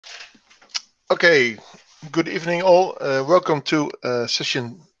Okay, good evening all. Welcome to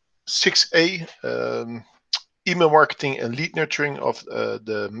session 6A, email marketing and lead nurturing of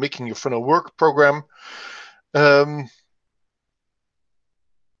the Making Your Funnel Work program.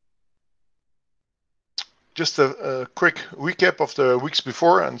 Just a quick recap of the weeks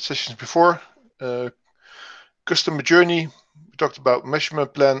before and sessions before. Customer journey, we talked about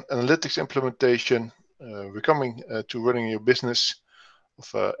measurement plan, analytics implementation. We're coming to running your business,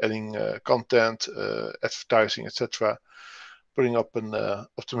 of adding content, advertising, etc. Putting up an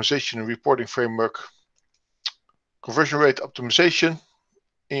optimization and reporting framework, conversion rate optimization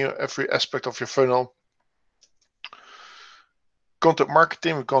in every aspect of your funnel. Content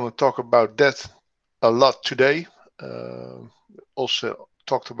marketing, we're going to talk about that a lot today. Also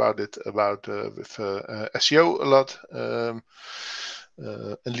talked about it with SEO a lot, and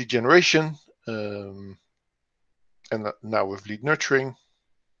lead generation, and now with lead nurturing.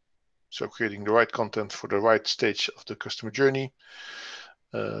 So creating the right content for the right stage of the customer journey.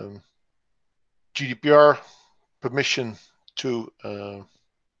 GDPR, permission to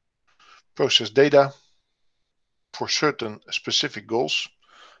process data for certain specific goals.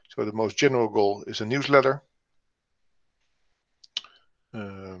 So the most general goal is a newsletter.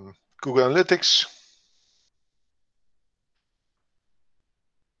 Google Analytics.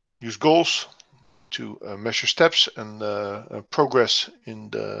 Use goals to measure steps and progress in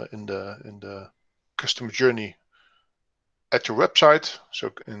the customer journey at your website. So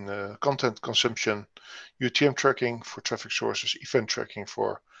in content consumption, UTM tracking for traffic sources, event tracking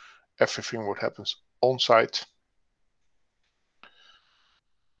for everything what happens on site.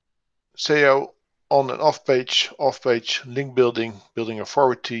 SEO on and off page, link building, building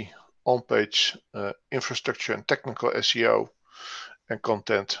authority, on page, infrastructure and technical SEO, and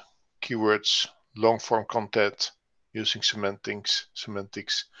content, keywords, long form content using semantics,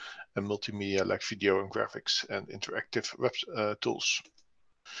 and multimedia like video and graphics and interactive web tools.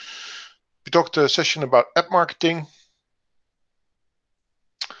 We talked a session about app marketing,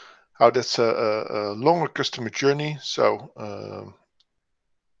 how that's a longer customer journey. So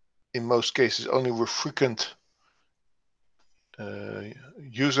in most cases, only with frequent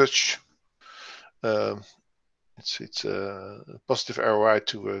usage, it's a positive ROI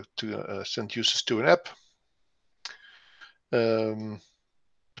to send users to an app. We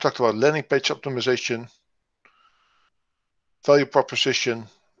talked about landing page optimization, value proposition,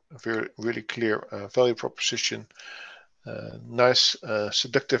 a very really clear value proposition, nice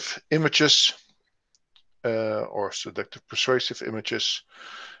seductive images or seductive persuasive images,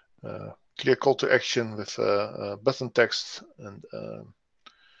 clear call to action with button text and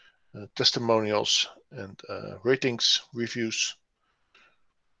testimonials and ratings, reviews.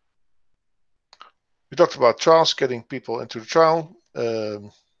 We talked about trials, getting people into the trial.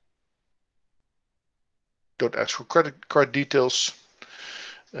 Don't ask for credit card details.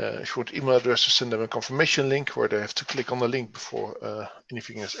 If you want email addresses, send them a confirmation link where they have to click on the link before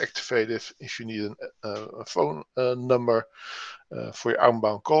anything is activated. If you need a phone number for your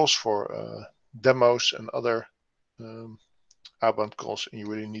outbound calls, for demos and other outbound calls, and you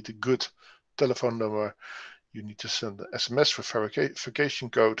really need a good telephone number, you need to send an SMS with verification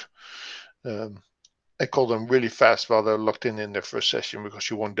code. And call them really fast while they're logged in their first session, because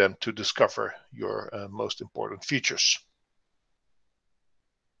you want them to discover your most important features.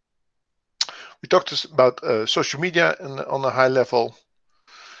 We talked about social media on a high level,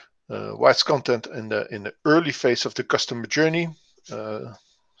 why it's content in the early phase of the customer journey. So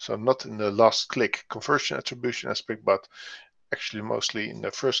not in the last click conversion attribution aspect, but actually mostly in the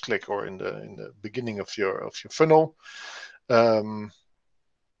first click or in the beginning of your funnel.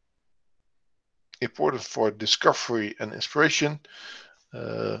 Important for discovery and inspiration.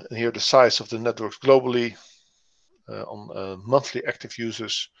 And here the size of the networks globally on monthly active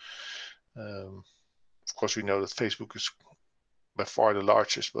users. Of course, we know that Facebook is by far the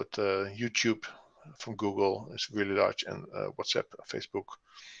largest, but YouTube from Google is really large, and WhatsApp, Facebook,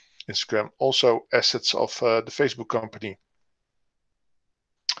 Instagram, also assets of the Facebook company.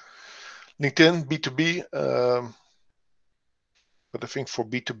 LinkedIn, B2B, but I think for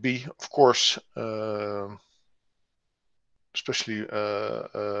B2B, of course, especially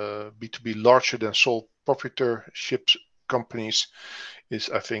B2B larger than sole proprietorship companies, is,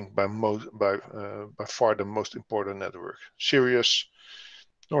 I think, by far the most important network. Serious,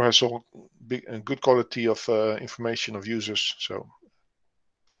 nor has all big and good quality of information of users. So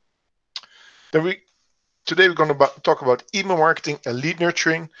then today we're going to talk about email marketing and lead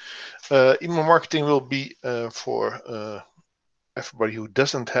nurturing. Email marketing will be for everybody who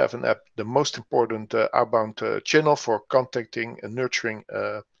doesn't have an app, the most important outbound channel for contacting and nurturing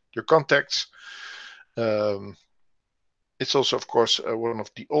your contacts. It's also, of course, one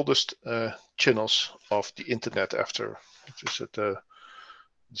of the oldest channels of the internet after it is at the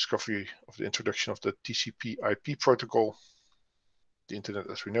discovery of the introduction of the TCP/IP protocol, the internet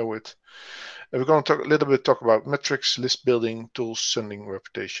as we know it. And we're going to talk a little bit about metrics, list building, tools, sending,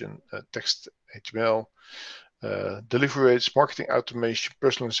 reputation, text, HTML, delivery rates, marketing automation,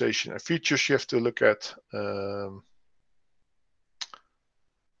 personalization, and features you have to look at.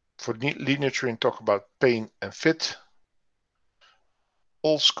 For lead nurturing, talk about pain and fit.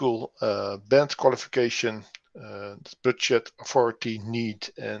 Old school band qualification, budget, authority, need,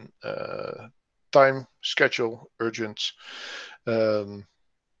 and time, schedule, urgent,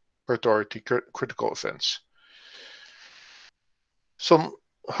 priority, critical events. Some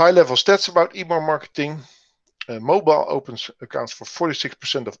high-level stats about email marketing. Mobile accounts for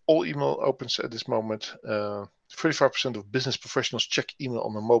 46% of all email opens at this moment. 35% of business professionals check email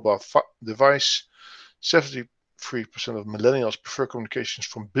on a mobile device. 73% of millennials prefer communications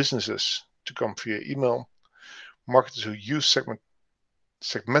from businesses to come via email. Marketers who use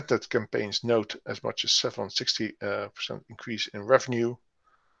segmented campaigns note as much as 760% increase in revenue.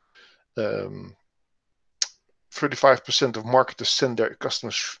 35% of marketers send their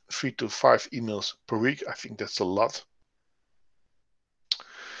customers 3 to 5 emails per week. I think that's a lot.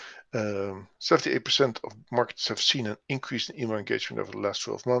 78% of marketers have seen an increase in email engagement over the last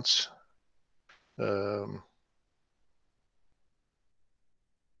 12 months. I'm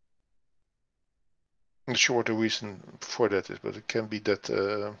not sure what the reason for that is, but it can be that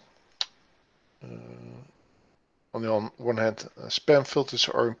on the one hand, spam filters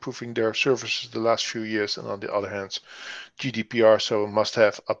are improving their services the last few years, and on the other hand, GDPR, so must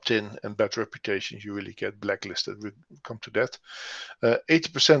have opt-in and bad reputation, you really get blacklisted. We'll come to that.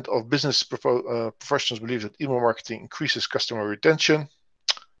 80% of business professionals believe that email marketing increases customer retention.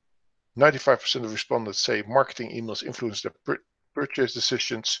 95% of respondents say marketing emails influence their purchase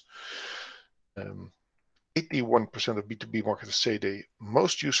decisions. 81% of B2B marketers say the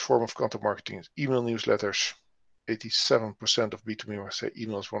most used form of content marketing is email newsletters. 87% of B2B marketers say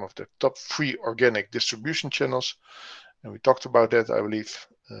email is one of their top 3 organic distribution channels. And we talked about that, I believe,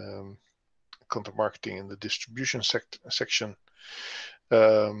 content marketing in the distribution section.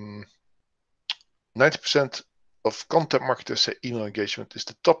 90% of content marketers say email engagement is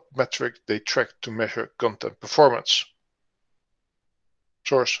the top metric they track to measure content performance.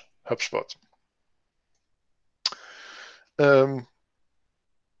 Source, HubSpot.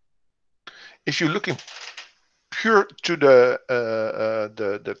 If you're looking pure to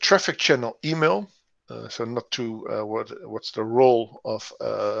the traffic channel email, so not to what's the role of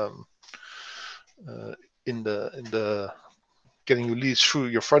in the getting you leads through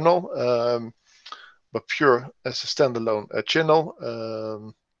your funnel, but pure as a standalone channel.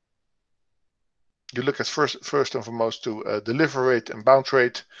 You look at first and foremost to delivery rate and bounce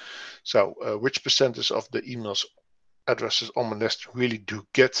rate. So which percentage of the emails addresses on my list really do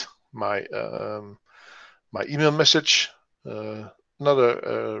get my my email message.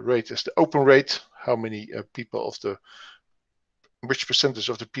 Another rate is the open rate. How many which percentage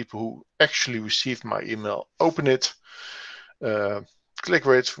of the people who actually receive my email open it. Click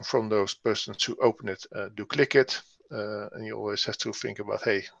rates from those persons who open it do click it. And you always have to think about,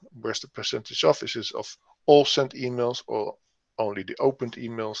 hey, where's the percentage of? Is this of all sent emails or only the opened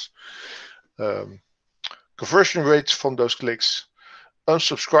emails? Conversion rates from those clicks.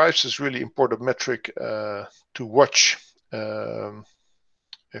 Unsubscribes is really important metric to watch.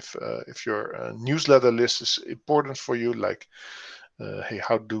 If your newsletter list is important for you, like hey,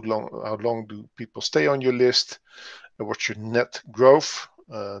 how long do people stay on your list? What's your net growth?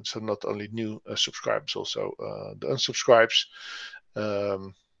 So not only new subscribers, also the unsubscribes.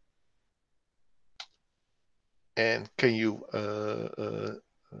 And can you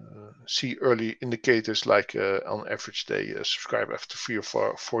see early indicators like on average they subscribe after 3 or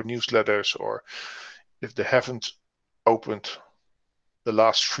 4 newsletters, or if they haven't opened the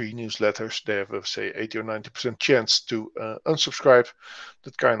last 3 newsletters, they have say 80 or 90% chance to unsubscribe.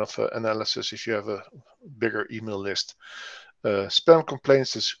 That kind of analysis if you have a bigger email list. Spam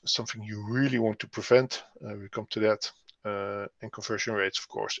complaints is something you really want to prevent. We come to that. And conversion rates, of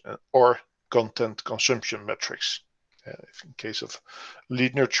course, or content consumption metrics. If in case of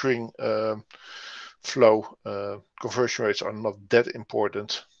lead nurturing flow, conversion rates are not that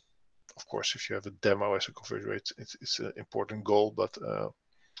important. Of course, if you have a demo as a conversion rate, it's an important goal, but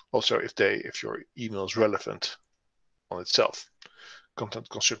also if your email is relevant on itself. Content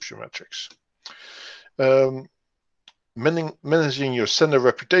consumption metrics. Managing your sender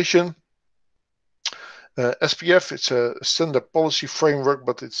reputation. SPF, it's a standard policy framework,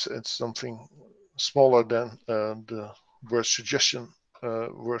 but it's something smaller than the word suggestion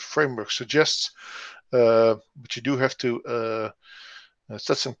word framework suggests. But you do have to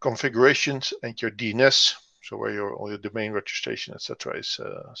set some configurations and your DNS, so where all your domain registration, etc., is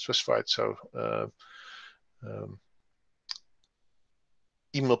specified. So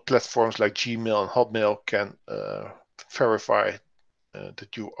email platforms like Gmail and Hotmail can verify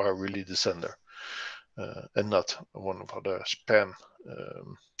that you are really the sender and not one of other spam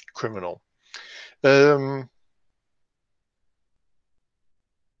criminal.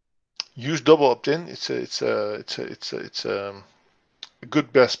 Use double opt-in. It's a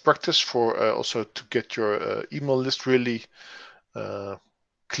good best practice for also to get your email list really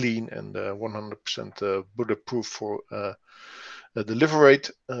clean and 100% bulletproof for delivery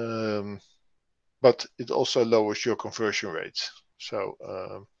rate. But it also lowers your conversion rates. So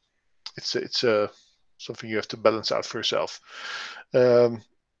it's something you have to balance out for yourself.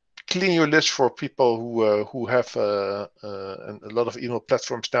 Clean your list for people who have and a lot of email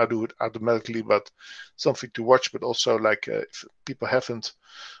platforms now do it automatically, but something to watch. But also, like if people haven't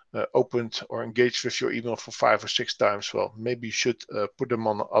opened or engaged with your email for 5 or 6 times, well, maybe you should put them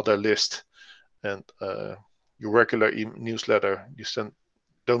on other list. And your regular newsletter,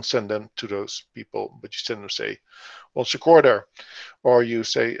 don't send them to those people, but you send them, say, once a quarter, or you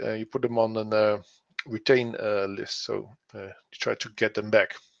say you put them on a retain list, so you try to get them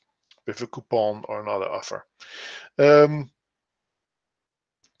back with a coupon or another offer. And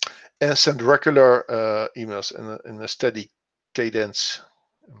send regular emails in a steady cadence.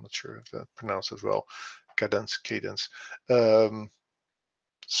 I'm not sure if that pronounced as well. Cadence.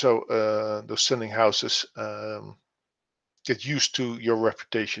 So those sending houses get used to your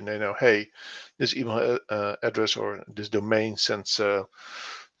reputation. They know, hey, this email address or this domain sends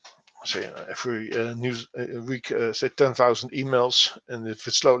say every news week, say 10,000 emails, and if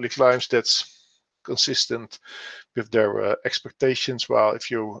it slowly climbs, that's consistent with their expectations. While if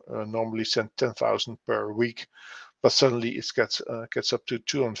you normally send 10,000 per week, but suddenly it gets up to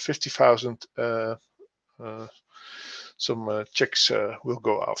 250,000, some checks will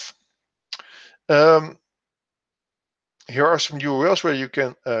go off. Here are some URLs where you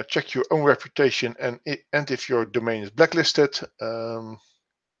can check your own reputation and if your domain is blacklisted.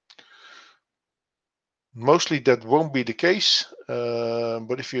 Mostly that won't be the case,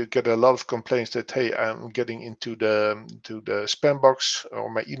 but if you get a lot of complaints that, hey, I'm getting into the spam box, or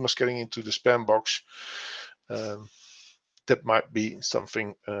my email's getting into the spam box, that might be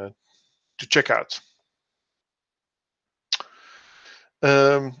something to check out.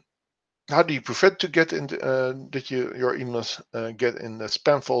 How do you prevent to get in that your emails get in the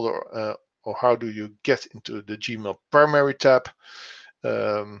spam folder, or how do you get into the Gmail primary tab?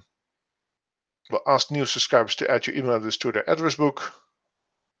 Well, ask new subscribers to add your email address to their address book.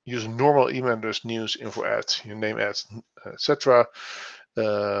 Use a normal email address, news, info at, your name at, etc.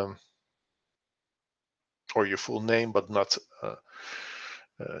 Or your full name, but not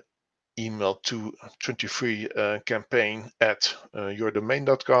email to 23 campaign at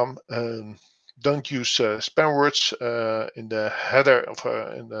yourdomain.com. Don't use spam words in the header of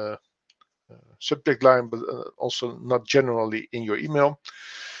in the subject line, but also not generally in your email.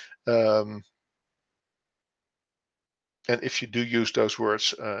 And if you do use those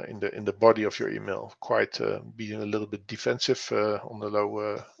words in the body of your email, quite being a little bit defensive on the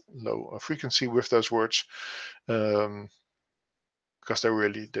low frequency with those words, because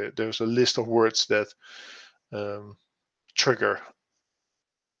there's a list of words that trigger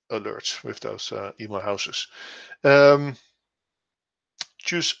alerts with those email houses.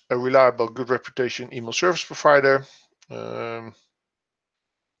 Choose a reliable, good reputation email service provider.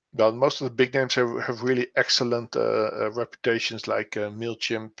 Well, most of the big names have really excellent reputations, like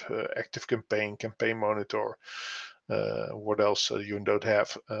MailChimp, ActiveCampaign, Campaign Monitor. What else you don't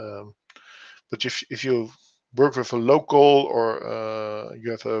have? But if you work with a local, or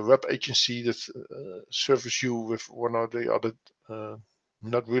you have a web agency that serves you with one or the other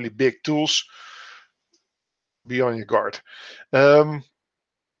not really big tools, be on your guard.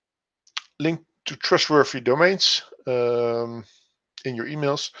 Link to trustworthy domains in your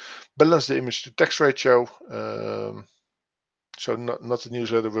emails. Balance the image to text ratio. So not a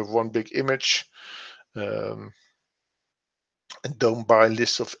newsletter with one big image. And don't buy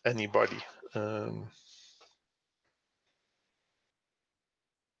lists of anybody.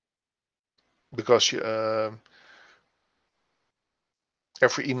 Because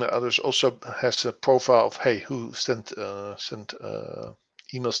every email address also has a profile of, hey, who sent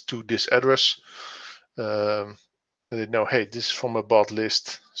emails to this address. And they know, hey, this is from a bot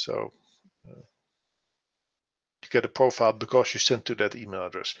list. So get a profile because you sent to that email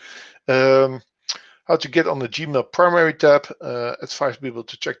address. How to get on the Gmail primary tab. Advise people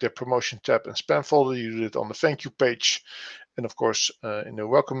to check their promotion tab and spam folder. You do it on the thank you page, and of course in the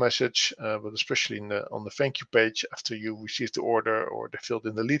welcome message, but especially on the thank you page after you received the order or they filled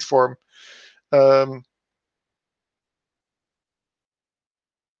in the lead form.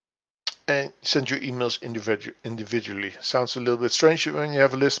 And send your emails individually. Sounds a little bit strange when you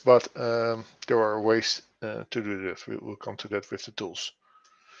have a list, but there are ways to do that. We'll come to that with the tools.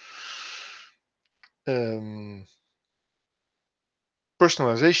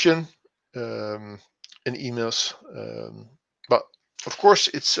 Personalization in emails, but of course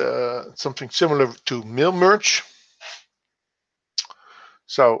it's something similar to mail merge.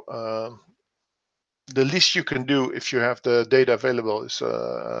 So the least you can do if you have the data available is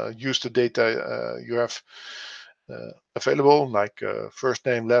use the data you have available, like first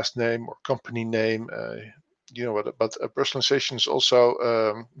name, last name, or company name. You know what? But personalization is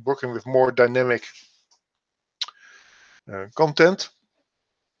also working with more dynamic content.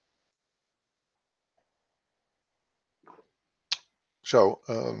 So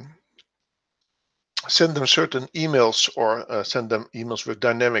send them certain emails, or send them emails with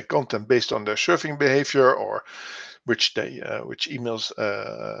dynamic content based on their surfing behavior, or which emails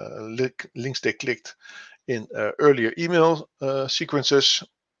links they clicked in earlier email sequences,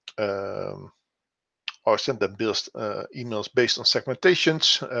 or send them emails based on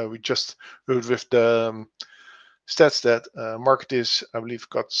segmentations. We just heard with the stats that Marketis, I believe,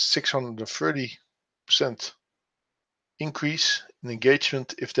 got 630% increase in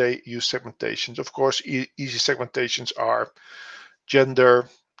engagement if they use segmentations. Of course, easy segmentations are gender,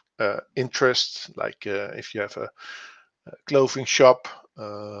 interests, like if you have a clothing shop,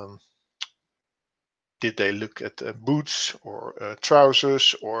 did they look at boots or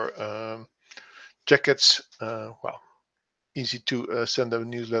trousers or jackets? Well, easy to send them a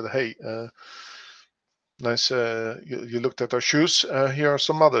newsletter. Hey, nice, you looked at our shoes. Here are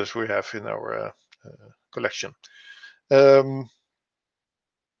some others we have in our collection.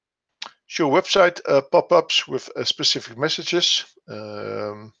 Show website pop-ups with specific messages.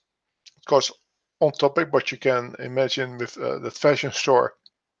 Of course, on topic, but you can imagine with the fashion store.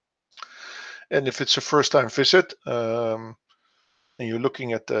 And if it's a first-time visit, and you're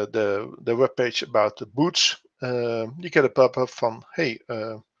looking at the web page about the boots, you get a pop-up from, hey,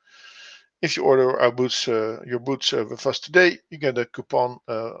 if you order our boots, your boots with us today, you get a coupon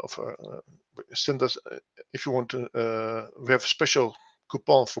of send us if you want to. We have a special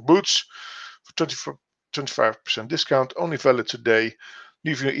coupon for boots for 25% discount, only valid today.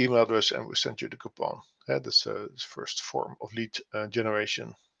 Leave your email address and we'll send you the coupon. That's the first form of lead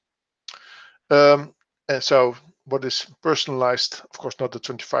generation. And so what is personalized? Of course, not the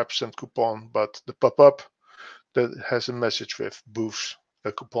 25% coupon, but the pop-up that has a message with boots,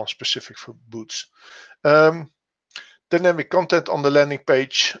 a coupon specific for boots. Dynamic content on the landing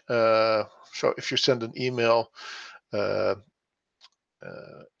page. So if you send an email, you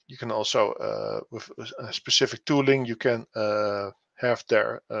can also, with a specific tooling, you can have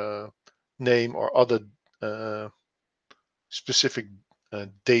their name or other specific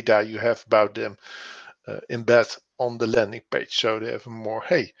data you have about them embed on the landing page. So they have more,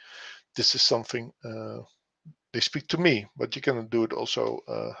 hey, this is something they speak to me, but you can do it also,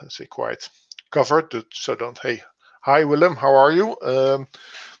 let's say, quite covered. So don't, hey, hi Willem, how are you?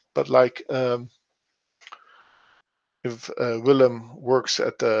 But like if Willem works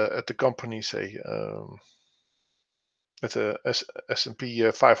at the company, say at a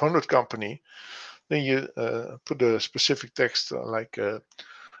S&P 500 company, then you put a specific text like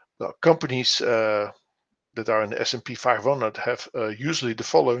well, companies that are in the S&P 500 have usually the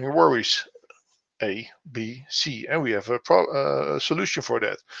following worries: A, B, C, and we have a solution for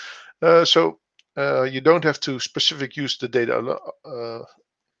that. So you don't have to specifically use the data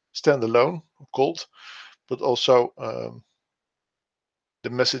standalone, cold, but also the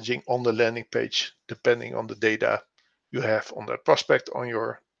messaging on the landing page, depending on the data you have on that prospect on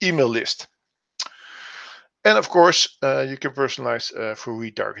your email list. And of course, you can personalize for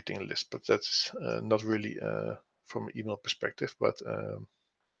retargeting lists, but that's not really from an email perspective. But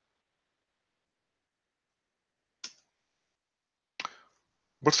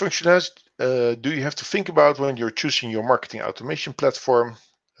what functionality do you have to think about when you're choosing your marketing automation platform?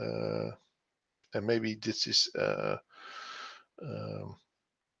 And maybe this is a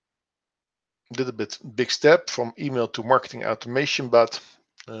little bit big step from email to marketing automation, but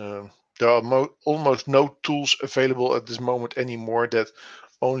there are almost no tools available at this moment anymore that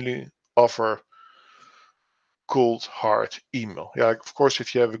only offer cold, hard email. Yeah, of course,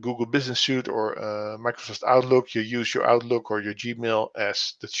 if you have a Google Business Suite or Microsoft Outlook, you use your Outlook or your Gmail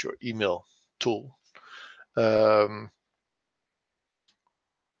as that's your email tool.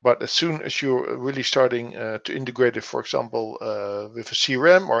 But as soon as you're really starting to integrate it, for example, with a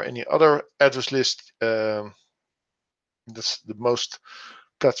CRM or any other address list, that's the most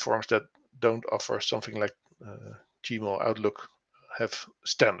platforms that don't offer something like Gmail, Outlook have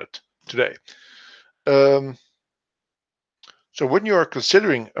standard today. So when you are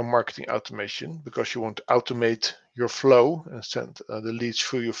considering a marketing automation, because you want to automate your flow and send the leads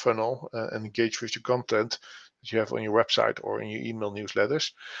through your funnel and engage with your content that you have on your website or in your email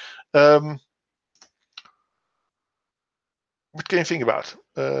newsletters, what can you think about?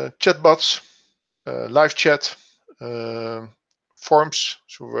 Chatbots, live chat, forms,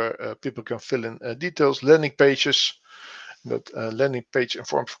 so where people can fill in details, landing pages. But landing page and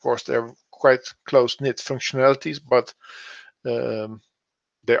forms, of course, they're quite close-knit functionalities, but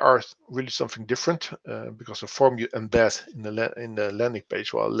they are really something different because a form you embed in the landing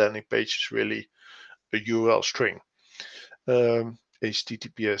page, while a landing page is really a URL string.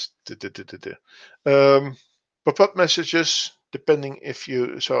 HTTPS. Pop-up messages, depending if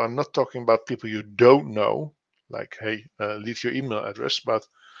you, so I'm not talking about people you don't know, like, hey, leave your email address, but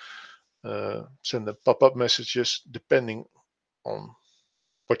send them pop-up messages depending on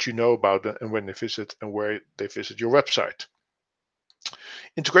what you know about them and when they visit and where they visit your website.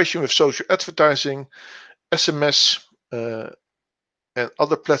 Integration with social advertising, SMS, and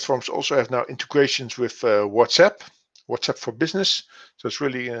other platforms also have now integrations with WhatsApp for Business. So it's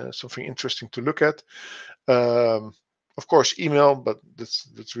really something interesting to look at. Of course, email, but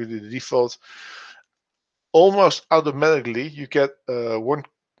that's really the default. Almost automatically, you get one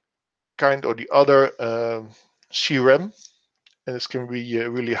kind or the other CRM, and this can be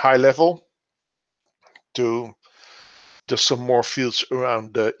really high level to just some more fields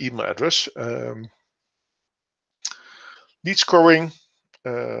around the email address. Lead scoring,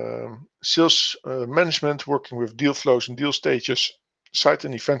 sales management, working with deal flows and deal stages, site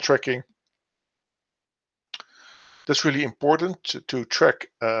and event tracking. That's really important to track.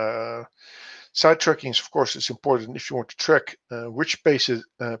 Site tracking, of course, is important if you want to track which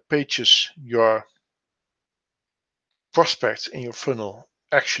pages your prospects in your funnel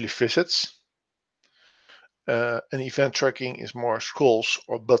actually visits. And event tracking is more scrolls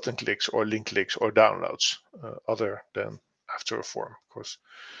or button clicks or link clicks or downloads, other than after a form, of course.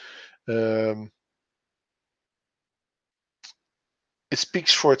 It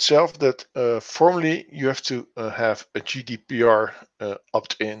speaks for itself that formally you have to have a GDPR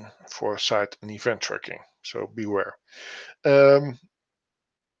opt-in for site and event tracking, so beware.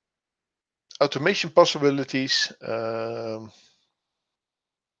 Automation possibilities.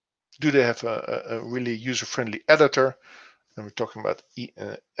 Do they have a really user-friendly editor? And we're talking about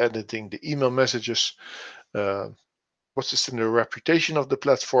editing the email messages. What's the standard reputation of the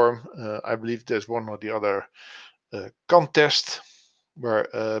platform? I believe there's one or the other contest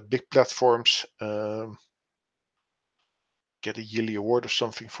where big platforms get a yearly award or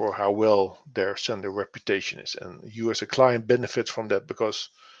something for how well their sender reputation is. And you as a client benefit from that because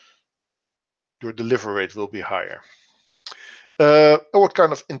your delivery rate will be higher. What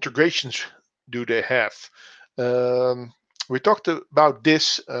kind of integrations do they have? We talked about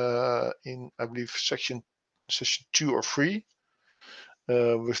this in, I believe, session 2 or 3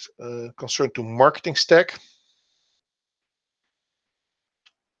 with concern to marketing stack.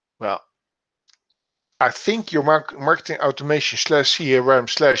 Well, I think your marketing automation /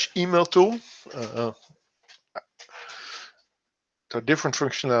 CRM / email tool, there are different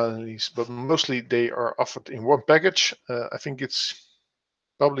functionalities, but mostly they are offered in one package. I think it's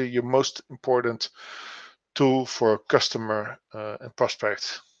probably your most important tool for customer and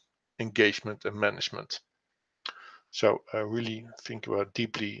prospect engagement and management. So really think about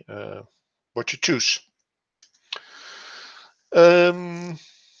deeply what you choose.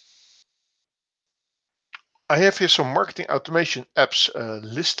 I have here some marketing automation apps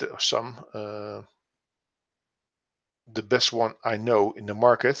listed, of some. The best one I know in the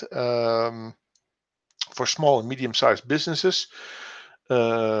market for small and medium-sized businesses.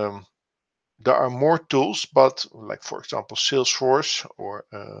 There are more tools, but like, for example, Salesforce or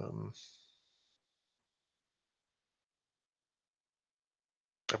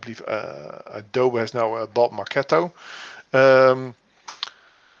I believe Adobe has now bought Marketo.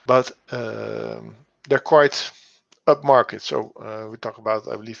 But they're quite upmarket. So we talk about,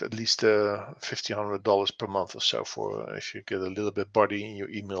 I believe, at least $1,500 per month or so for if you get a little bit body in your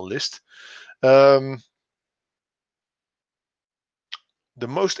email list. The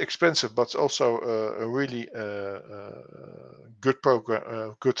most expensive, but also a really good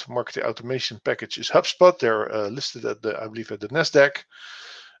program, good marketing automation package is HubSpot. They're listed at I believe, at the Nasdaq.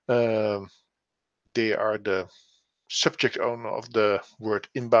 They are the subject owner of the word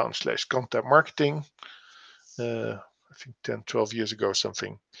inbound/content marketing. I think 10, 12 years ago or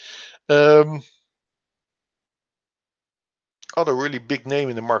something. Other really big name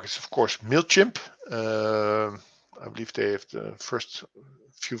in the market is, of course, MailChimp. I believe they have the first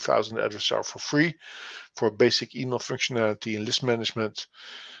few thousand addresses are for free for basic email functionality and list management.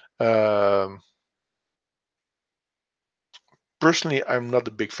 Personally, I'm not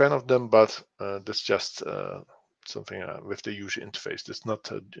a big fan of them, but that's just something with the user interface. That's not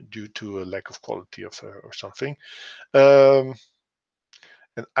due to a lack of quality of or something.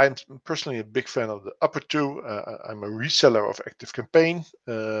 And I'm personally a big fan of the upper two. I'm a reseller of ActiveCampaign,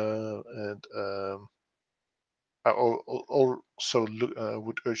 and I also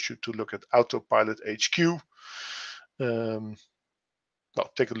would urge you to look at Autopilot HQ. Well,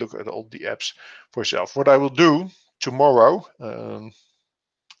 take a look at all the apps for yourself. What I will do tomorrow,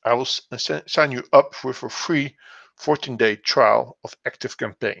 I will sign you up with a free 14-day trial of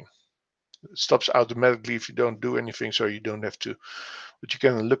ActiveCampaign. It stops automatically if you don't do anything, so you don't have to. But you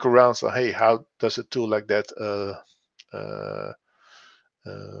can look around. So, hey, how does a tool like that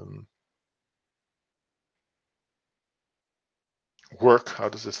work? How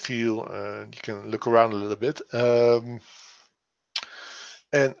does it feel? You can look around a little bit.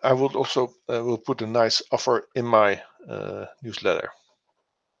 And I will also will put a nice offer in my newsletter.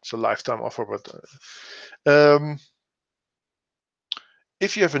 It's a lifetime offer, but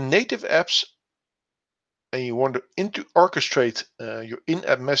if you have a native apps and you want to orchestrate your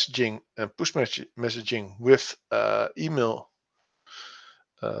in-app messaging and push messaging with email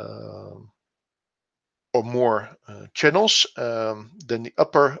or more channels, then the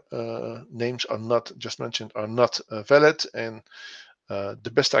upper names are not just mentioned are not valid. And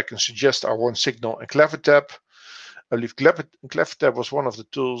the best I can suggest are OneSignal and CleverTap. I believe CleverTap was one of the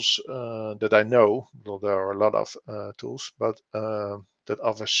tools that I know. Well, there are a lot of tools, but that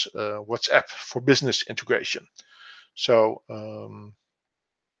offers WhatsApp for business integration. So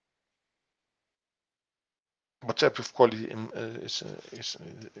WhatsApp with quality is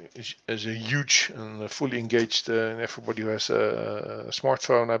a huge and fully engaged, and everybody who has a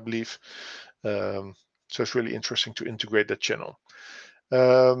smartphone, I believe. So it's really interesting to integrate that channel.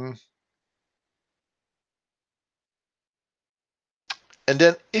 And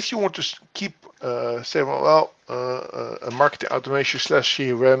then if you want to keep say, well, a marketing automation /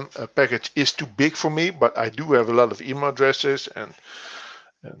 CRM package is too big for me, but I do have a lot of email addresses, and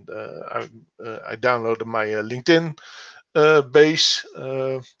I downloaded my LinkedIn base.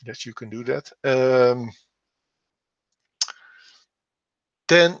 Yes, you can do that.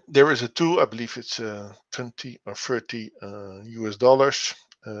 Then there is a tool, I believe it's 20 or 30 US dollars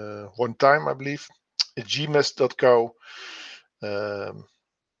one time, I believe. It's gmess.co. And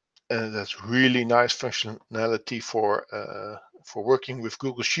that's really nice functionality for working with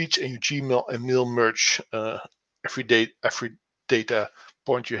Google Sheets and your Gmail and mail merge every data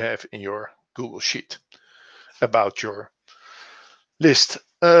point you have in your Google Sheet about your list.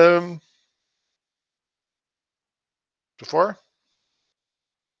 So far.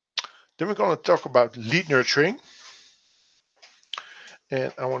 Then we're going to talk about lead nurturing.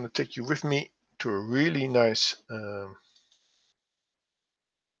 And I want to take you with me to a really nice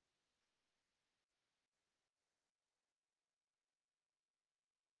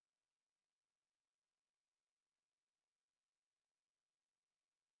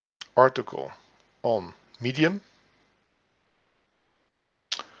article on Medium.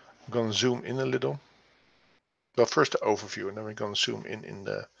 I'm going to zoom in a little. Well, first the overview, and then we're going to zoom in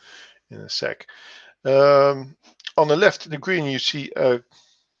a sec. On the left in the green, you see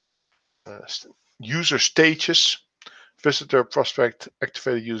user stages: visitor, prospect,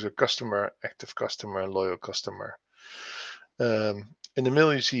 activated user, customer, active customer, loyal customer. In the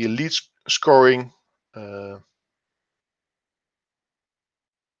middle, you see a lead scoring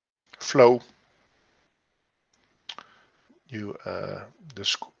flow. You the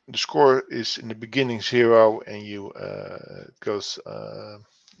score is in the beginning 0, and it goes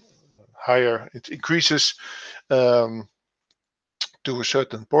higher. It increases to a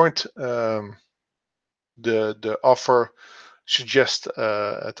certain point. The offer suggests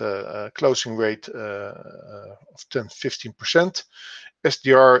at a closing rate of 10-15%.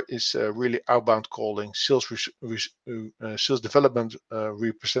 SDR is really outbound calling, sales development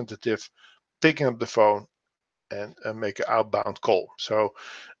representative picking up the phone and make an outbound call. So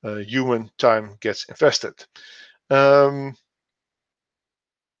human time gets invested.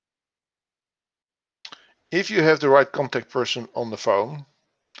 If you have the right contact person on the phone,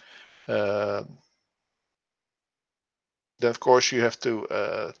 then of course you have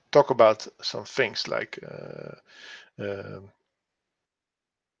to talk about some things like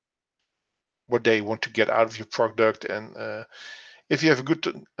what they want to get out of your product, and if you have a good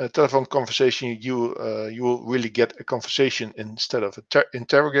telephone conversation, you will really get a conversation instead of an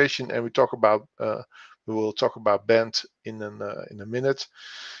interrogation. And we will talk about BAND in a minute. It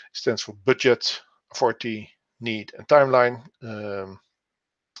stands for budget, authority, need, and timeline.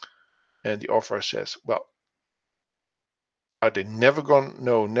 And the offer says, well, are they never gone?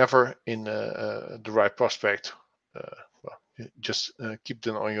 No, never in the right prospect. Well, just keep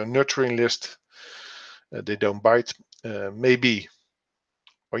them on your nurturing list. They don't bite. Maybe,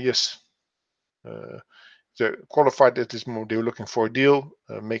 or yes, they're qualified at this moment. They're looking for a deal.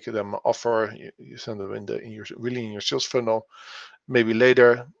 Make them an offer. You send them in your sales funnel. Maybe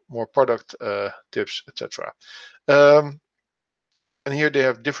later, more product tips, etc. And here they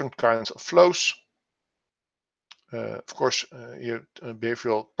have different kinds of flows. Of course, your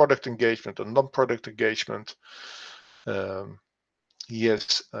behavioral product engagement and non-product engagement. He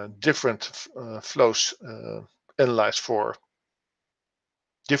has different flows analyzed for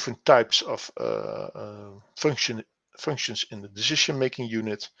different types of functions in the decision-making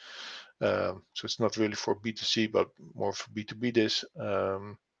unit. So it's not really for B2C, but more for B2B this.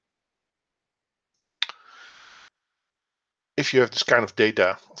 If you have this kind of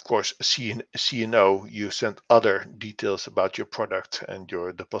data, of course, a CNO, you send other details about your product and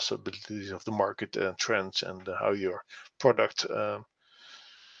the possibilities of the market and trends, and how your product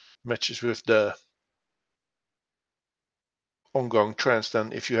matches with the ongoing trends.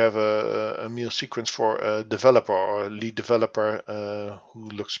 Then if you have a meal sequence for a developer or a lead developer who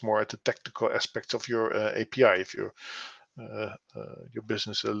looks more at the technical aspects of your API, if your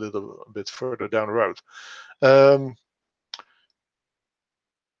business a little bit further down the road.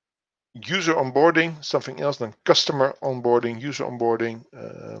 User onboarding, something else than customer onboarding. User onboarding,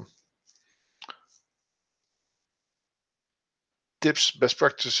 tips, best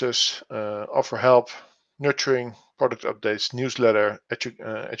practices, offer help, nurturing, product updates, newsletter,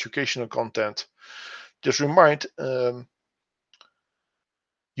 educational content. Just remind,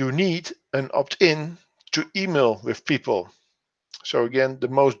 you need an opt-in to email with people. So again, the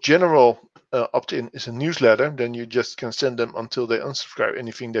most general opt-in is a newsletter. Then you just can send them until they unsubscribe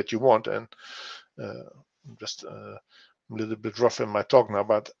anything that you want. And just a little bit rough in my talk now,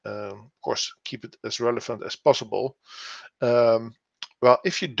 but of course keep it as relevant as possible. Well,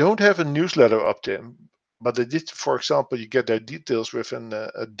 if you don't have a newsletter opt-in, but they did, for example, you get their details within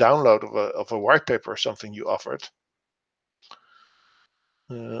a download of a white paper or something you offered.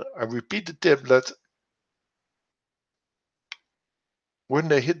 I repeat the tip that when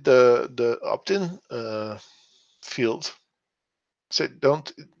they hit the opt-in field, so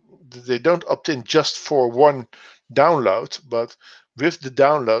they don't opt in just for one download, but with the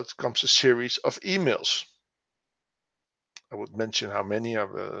download comes a series of emails. I would mention how many,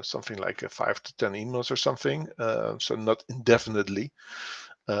 something like 5 to 10 emails or something, so not indefinitely.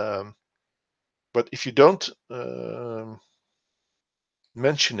 But if you don't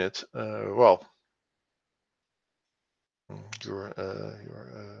mention it, well, you're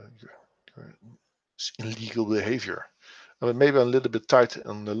illegal behavior. I mean, maybe I'm a little bit tight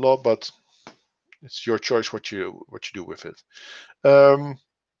on the law, but it's your choice what you do with it. And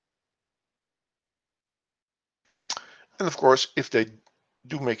of course, if they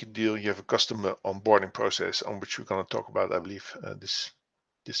do make a deal, you have a customer onboarding process on which we're going to talk about, I believe, this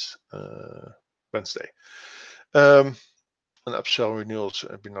Wednesday. And upsell renewals,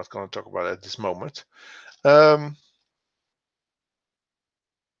 we're not going to talk about at this moment.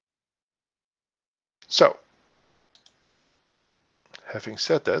 So, having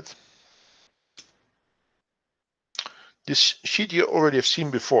said that, this sheet you already have seen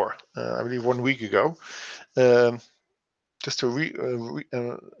before, I believe 1 week ago. Just to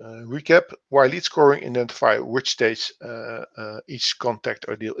recap, while lead scoring, identify which stage each contact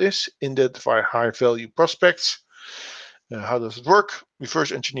or deal is, identify high value prospects. How does it work?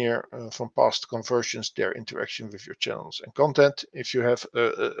 Reverse engineer from past conversions their interaction with your channels and content. If you have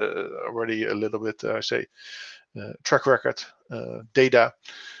already a little bit, track record, data,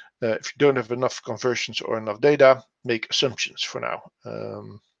 if you don't have enough conversions or enough data, make assumptions for now.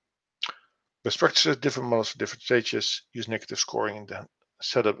 Best practices, different models for different stages, use negative scoring and then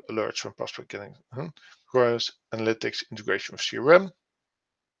set up alerts from prospect getting growth, analytics, integration with CRM.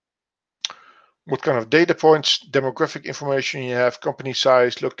 What kind of data points, demographic information you have, company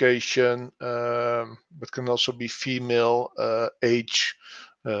size, location, but can also be female, age,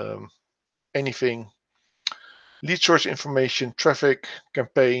 anything. lead source information, traffic,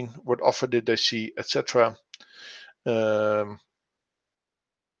 campaign, what offer did they see, etc. And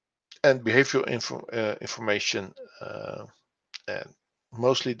behavioral information, and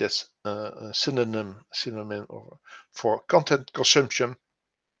mostly that's a synonym for content consumption.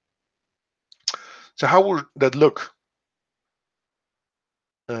 So how would that look?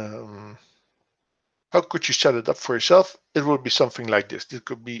 How could you set it up for yourself? It would be something like this. This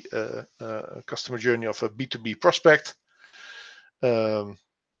could be a customer journey of a B2B prospect.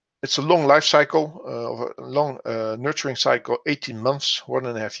 It's a long life cycle, a long nurturing cycle, 18 months,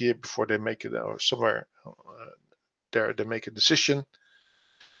 1.5 years before they make it, or somewhere there they make a decision.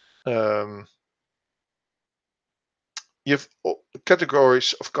 You have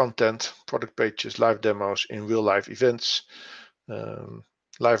categories of content, product pages, live demos in real life events,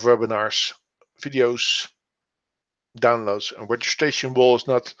 live webinars, videos, downloads. And registration wall is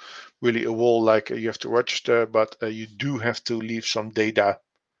not really a wall like you have to register, but you do have to leave some data,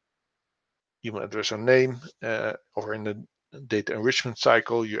 email address or name, or in the data enrichment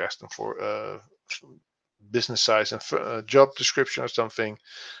cycle, you ask them for business size and job description or something.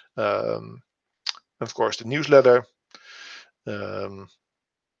 Of course, the newsletter. And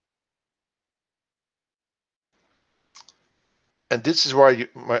this is why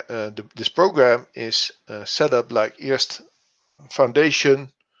this program is set up like first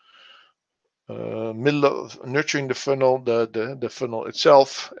foundation, middle of nurturing the funnel, the funnel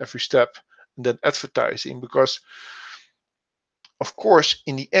itself, every step, and then advertising. Because of course,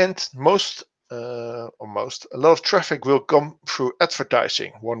 in the end, a lot of traffic will come through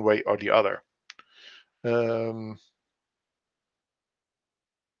advertising one way or the other.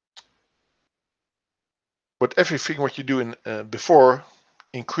 But everything what you do in before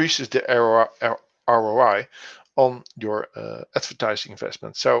increases the ROI on your advertising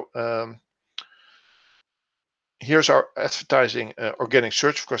investment. So here's our advertising organic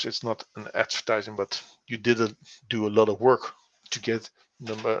search. Of course, it's not an advertising, but you didn't do a lot of work to get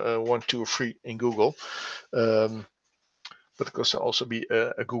number 1, 2, or 3 in Google. But it could also be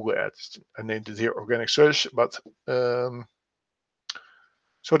a Google ad. I named it here organic search. But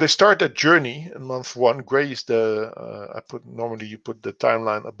so they start that journey in month 1. Gray is the normally you put the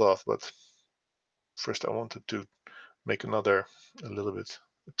timeline above, but first I wanted to make a little bit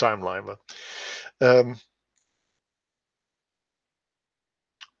timeline. But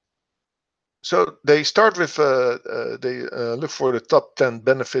so they start with they look for the top 10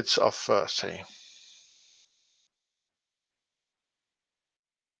 benefits of say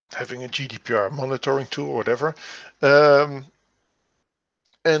having a GDPR monitoring tool or whatever.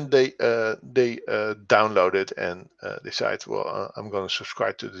 And they download it and decide, well, I'm going to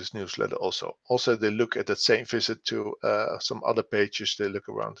subscribe to this newsletter also. Also, they look at that same visit to some other pages. They look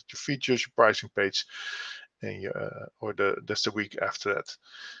around at your features, your pricing page, and that's the week after that.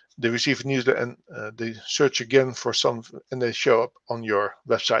 They receive a newsletter and they search again for some, and they show up on your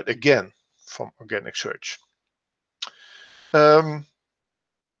website again from organic search. But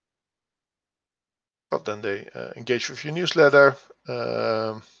then they engage with your newsletter.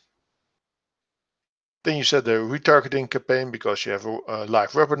 Then you set the retargeting campaign because you have a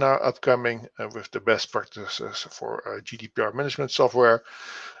live webinar upcoming with the best practices for GDPR management software.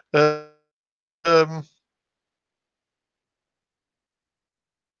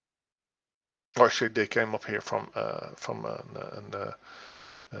 Actually, they came up here from an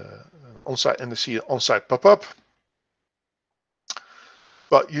on-site, and they see an on-site pop-up.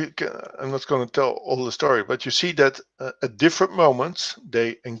 But I'm not going to tell all the story, but you see that at different moments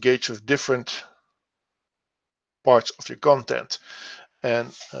they engage with different parts of your content,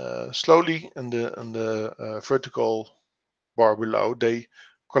 and slowly in the vertical bar below they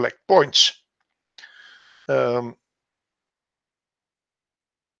collect points.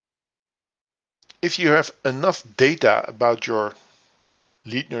 If you have enough data about your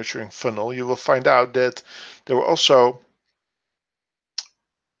lead nurturing funnel, you will find out that there were also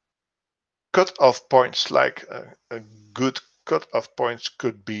cut-off points. Like a good cut-off points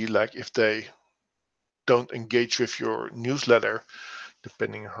could be like if they don't engage with your newsletter,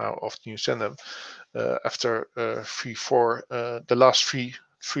 depending on how often you send them, after the last three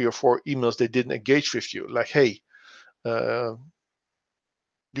or four emails they didn't engage with you, like, hey,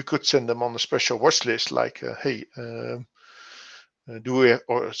 you could send them on a special watch list, like, hey, do we,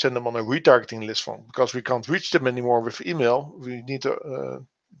 or send them on a retargeting list form, because we can't reach them anymore with email. We need to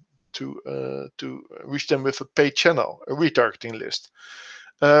reach them with a paid channel, a retargeting list,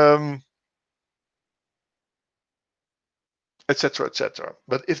 etc., etc.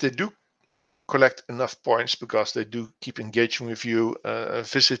 But if they do collect enough points because they do keep engaging with you,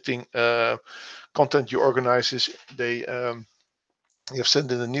 visiting content you organize. They you have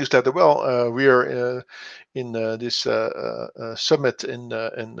sent in a newsletter. Well, we are in this summit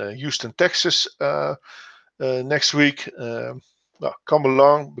in Houston, Texas next week. Well, come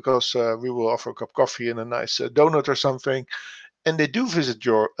along because we will offer a cup of coffee and a nice donut or something. And they do visit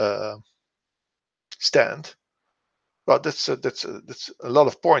your stand. Well, that's a lot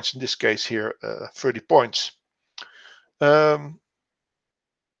of points in this case here, 30 points.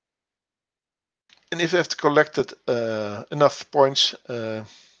 And if you have collected enough points,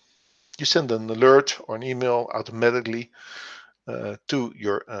 you send an alert or an email automatically to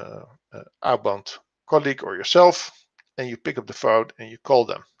your outbound colleague or yourself, and you pick up the phone and you call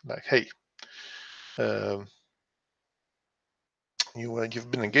them like, hey,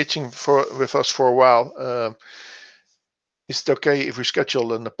 you've been engaging with us for a while. Is it okay if we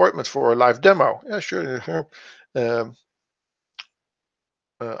schedule an appointment for a live demo? Yeah, sure.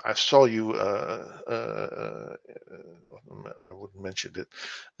 I saw you. I wouldn't mention it.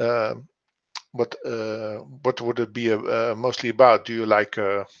 What would it be mostly about? Do you like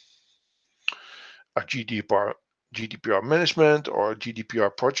a GDPR management or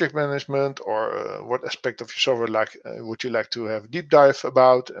GDPR project management, or what aspect of your software would you like to have a deep dive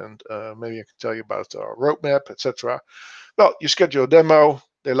about? And maybe I can tell you about our roadmap, etc. Well, you schedule a demo.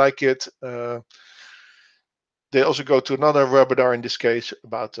 They like it. They also go to another webinar in this case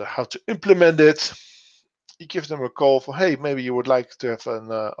about how to implement it. You give them a call for, hey, maybe you would like to have an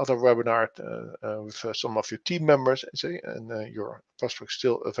other webinar with some of your team members, and your prospect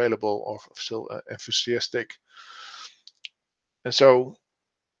still available or still enthusiastic. And so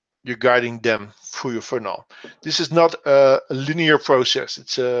you're guiding them through your funnel. This is not a linear process.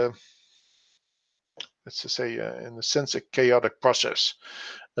 It's let's just say, in a sense, a chaotic process.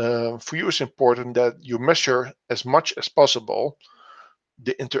 For you, it's important that you measure as much as possible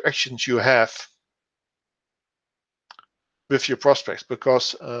the interactions you have with your prospects,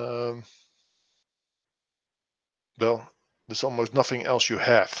 because well, there's almost nothing else you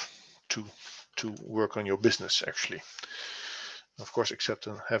have to work on your business, actually. Of course, except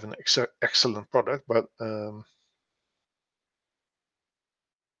to have an excellent product, but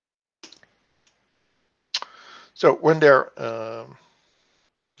so when they're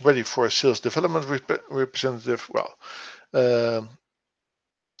ready for a sales development representative, well,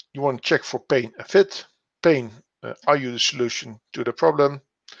 you want to check for pain and fit. Pain, are you the solution to the problem?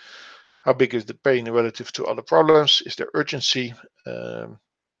 How big is the pain relative to other problems? Is there urgency? Of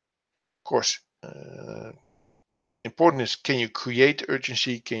course, important is, can you create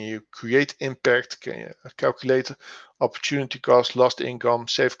urgency? Can you create impact? Can you calculate opportunity cost, lost income,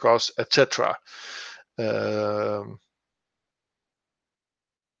 save costs, etc.?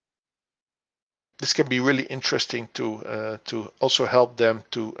 This can be really interesting to also help them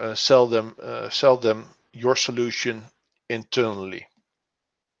to sell them your solution internally,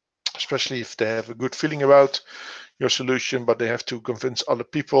 especially if they have a good feeling about your solution, but they have to convince other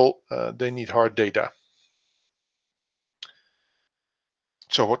people. They need hard data.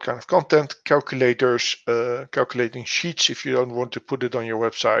 So what kind of content? Calculators, calculating sheets if you don't want to put it on your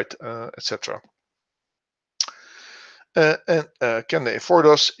website, etc. And can they afford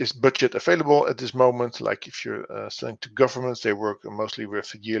us? Is budget available at this moment? Like if you're selling to governments, they work mostly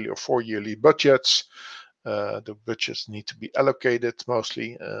with yearly or 4-yearly budgets. The budgets need to be allocated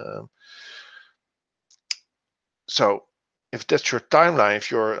mostly. So if that's your timeline, if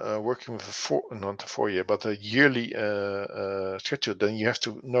you're working with not a 4-year, but a yearly schedule, then you have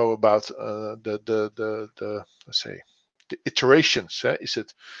to know about the let's say the iterations. Is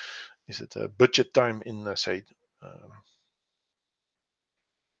it a budget time in say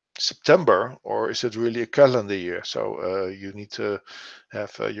September, or is it really a calendar year? So you need to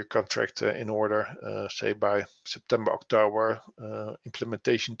have your contract in order, say by September, October,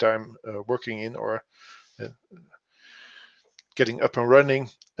 implementation time working in, or getting up and running,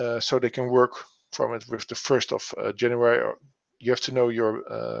 so they can work from it with the 1st of January. Or you have to know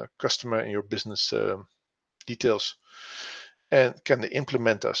your customer and your business details, and can they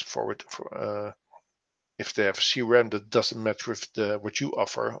implement us for it if they have a CRM that doesn't match with what you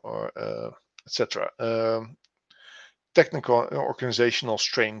offer, or etc. Technical and organizational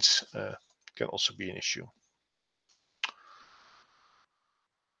strains can also be an issue.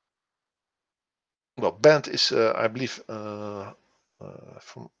 Well, Band is, I believe,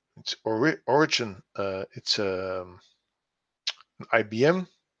 from its origin, it's an IBM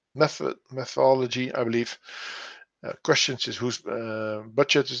methodology, I believe. Questions is whose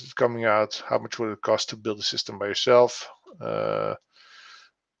budget is it coming out? How much will it cost to build a system by yourself?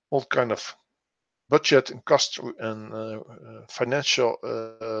 All kind of budget and cost and financial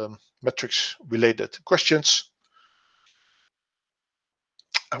metrics related questions.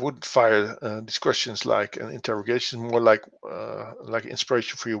 I wouldn't fire these questions like an interrogation, more like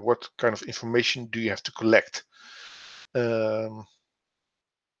inspiration for you. What kind of information do you have to collect?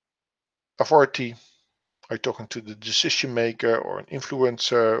 Authority. Are you talking to the decision maker or an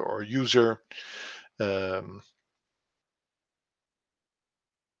influencer or user?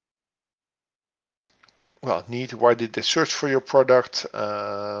 Well, need. Why did they search for your product?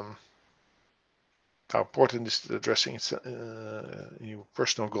 How important is addressing your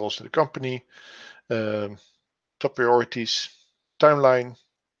personal goals in the company? Top priorities, timeline,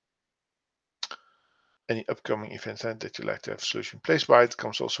 any upcoming events that you like to have a solution placed by. It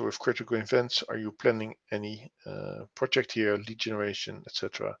comes also with critical events. Are you planning any project here, lead generation,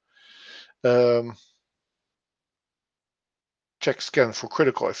 etc.? Check scan for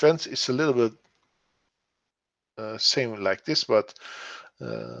critical events. It's a little bit same like this, but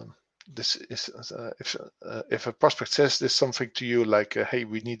this is if a prospect says this something to you like, hey,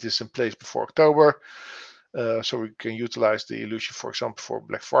 we need this in place before October, so we can utilize the illusion, for example, for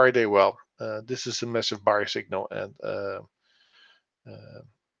Black Friday. Well, this is a massive buyer signal, and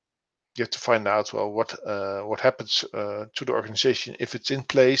you have to find out, well, what happens to the organization if it's in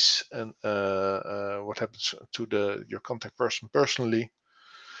place, and what happens to your contact person personally,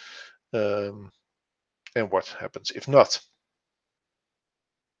 and what happens if not.